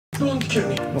Don't kill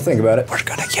me. We'll think about it. We're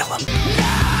gonna kill him.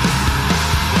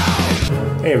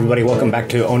 Hey everybody, welcome back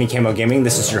to Oni Camo Gaming.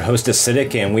 This is your host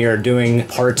Acidic, and we are doing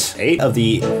part 8 of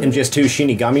the MGS2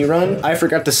 Shinigami run. I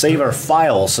forgot to save our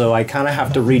file, so I kind of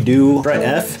have to redo Fret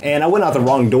F, and I went out the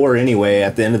wrong door anyway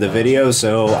at the end of the video,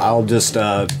 so I'll just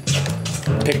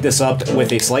pick this up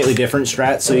with a slightly different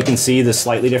strat so you can see the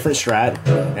slightly different strat,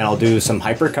 and I'll do some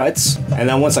hypercuts, and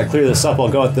then once I clear this up I'll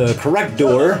go at the correct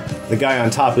door. The guy on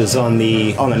top is on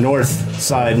the north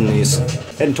side and he's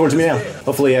heading towards me now.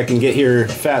 Hopefully I can get here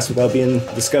fast without being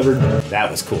discovered. That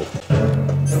was cool.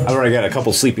 I've already got a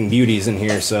couple sleeping beauties in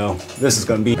here, so this is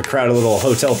going to be a crowded little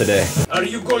hotel today. Are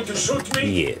you going to shoot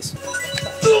me? Yes.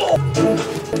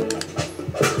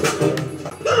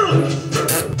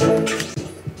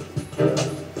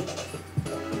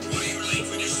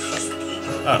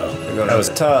 Uh-oh, we're going out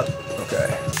the top. Okay.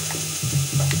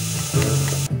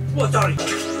 What are you?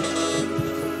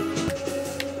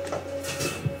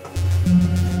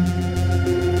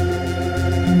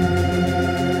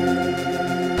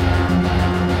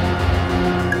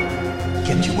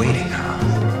 Kept you waiting, huh?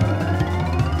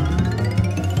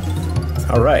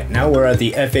 Alright, now we're at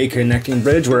the FA connecting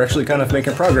bridge. We're actually kind of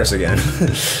making progress again.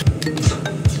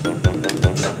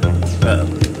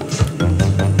 Uh-oh.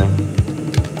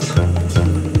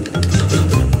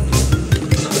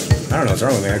 I don't know what's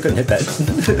wrong with me, I couldn't hit that.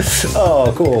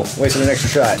 Oh, cool. Wasting an extra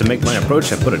shot. To make my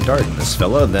approach, I put a dart in this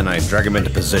fella, then I drag him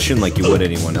into position like you would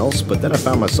anyone else, but then I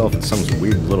found myself in some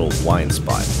weird little blind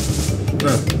spot.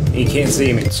 He can't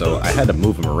see me. So I had to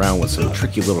move him around with some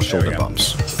tricky little shoulder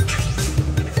bumps.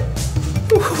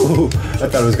 Ooh, I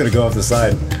thought it was gonna go off the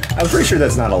side. I'm pretty sure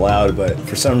that's not allowed, but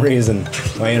for some reason,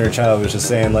 my inner child was just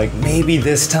saying, like, maybe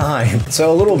this time.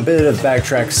 So a little bit of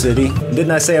Backtrack City.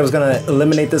 Didn't I say I was gonna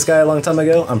eliminate this guy a long time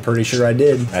ago? I'm pretty sure I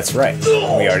did. That's right.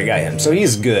 We already got him, so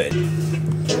he's good.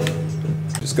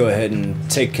 Just go ahead and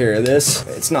take care of this.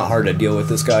 It's not hard to deal with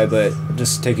this guy, but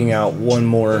just taking out one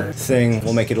more thing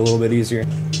will make it a little bit easier.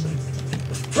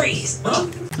 Freeze!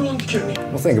 Don't kill me.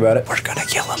 We'll think about it. We're gonna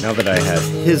kill him. Now that I have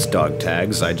his dog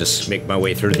tags, I just make my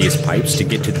way through these pipes to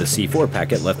get to the C4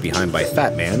 packet left behind by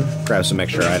Fat Man, grab some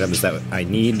extra items that I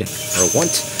need or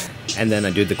want, and then I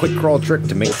do the quick crawl trick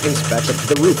to make things back up to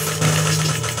the roof.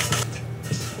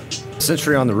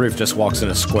 Sentry on the roof just walks in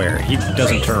a square. He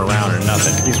doesn't turn around or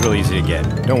nothing. He's really easy to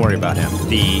get. Don't worry about him.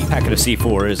 The packet of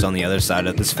C4 is on the other side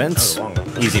of this fence.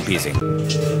 Easy peasy.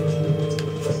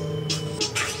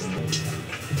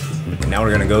 Now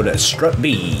we're gonna go to Strut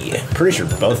B. Pretty sure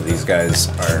both of these guys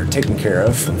are taken care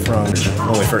of from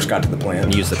when we first got to the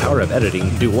plant. Use the power of editing,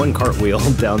 do one cartwheel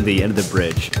down the end of the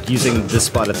bridge. Using this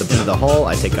spot at the end of the hall,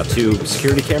 I take out 2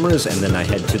 security cameras, and then I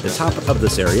head to the top of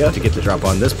this area to get the drop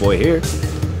on this boy here.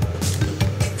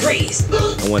 Freeze!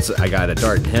 And once I got a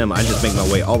dart in him, I just make my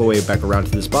way all the way back around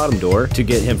to this bottom door to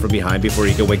get him from behind before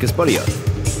he can wake his buddy up.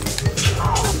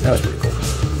 That was pretty cool.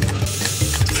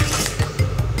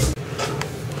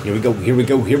 Here we go, here we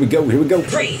go, here we go, here we go.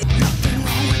 Freeze!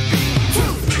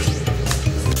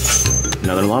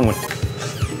 Another long one.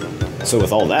 So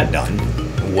with all that done,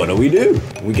 what do?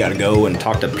 We gotta go and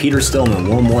talk to Peter Stillman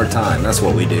one more time. That's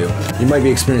what we do. You might be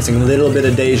experiencing a little bit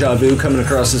of deja vu coming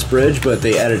across this bridge, but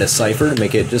they added a cipher to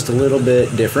make it just a little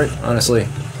bit different. Honestly,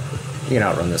 you can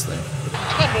outrun this thing.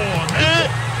 Come on, man!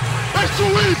 That's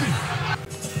too easy!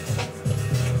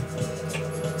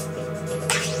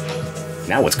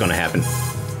 Now what's gonna happen?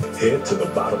 Head to the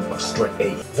bottom of Strut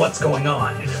A. What's going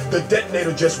on? The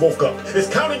detonator just woke up. It's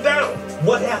counting down.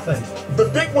 What happened? The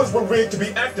big ones were rigged to be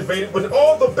activated when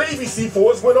all the baby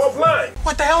C4s went offline.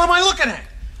 What the hell am I looking at?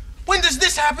 When does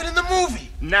this happen in the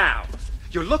movie? Now.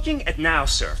 You're looking at now,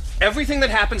 sir. Everything that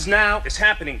happens now is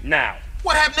happening now.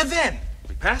 What happened to then?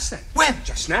 We passed then. When?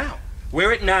 Just now.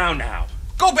 We're at now.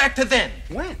 Go back to then.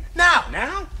 When? Now.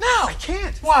 Now? Now. I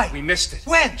can't. Why? We missed it.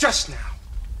 When? Just now.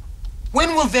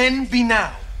 When will then be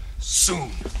now? Soon.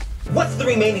 What's the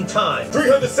remaining time?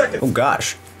 300 seconds. Oh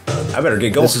gosh. I better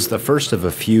get going. This is the first of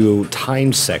a few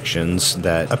timed sections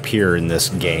that appear in this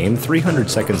game. 300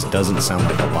 seconds doesn't sound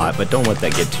like a lot, but don't let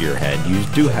that get to your head. You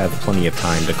do have plenty of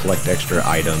time to collect extra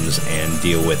items and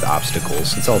deal with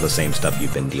obstacles. It's all the same stuff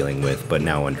you've been dealing with, but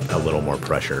now under a little more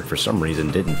pressure. For some reason,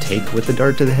 didn't take with the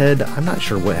dart to the head. I'm not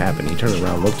sure what happened. He turned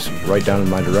around, looked right down in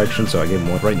my direction, so I gave him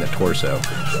one right in the torso.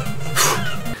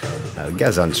 The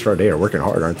guys on Strut A are working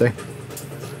hard, aren't they?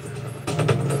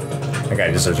 That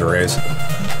guy deserves a raise.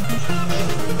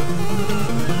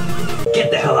 Get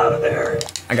the hell out of there.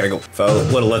 I gotta go. If I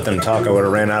would've let them talk, I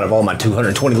would've ran out of all my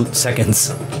 220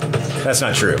 seconds. That's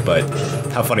not true, but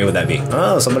how funny would that be?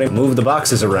 Oh, somebody moved the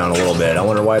boxes around a little bit. I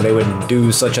wonder why they would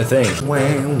do such a thing.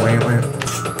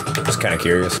 Just kind of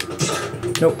curious.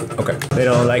 Nope. Okay. They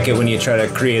don't like it when you try to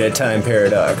create a time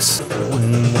paradox.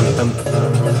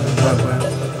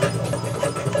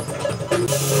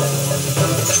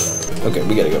 Okay,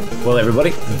 we gotta go. Well, everybody,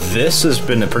 this has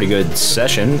been a pretty good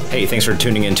session. Hey, thanks for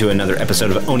tuning in to another episode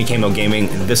of Oni Camo Gaming.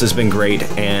 This has been great,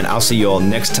 and I'll see you all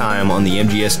next time on the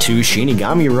MGS2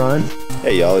 Shinigami run.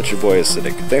 Hey y'all, it's your boy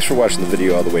Acidic. Thanks for watching the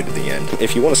video all the way to the end.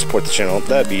 If you want to support the channel,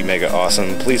 that'd be mega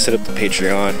awesome. Please hit up the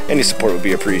Patreon. Any support would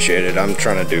be appreciated. I'm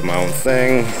trying to do my own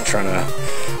thing, trying to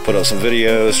put up some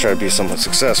videos, try to be somewhat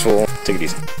successful. Take it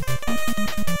easy.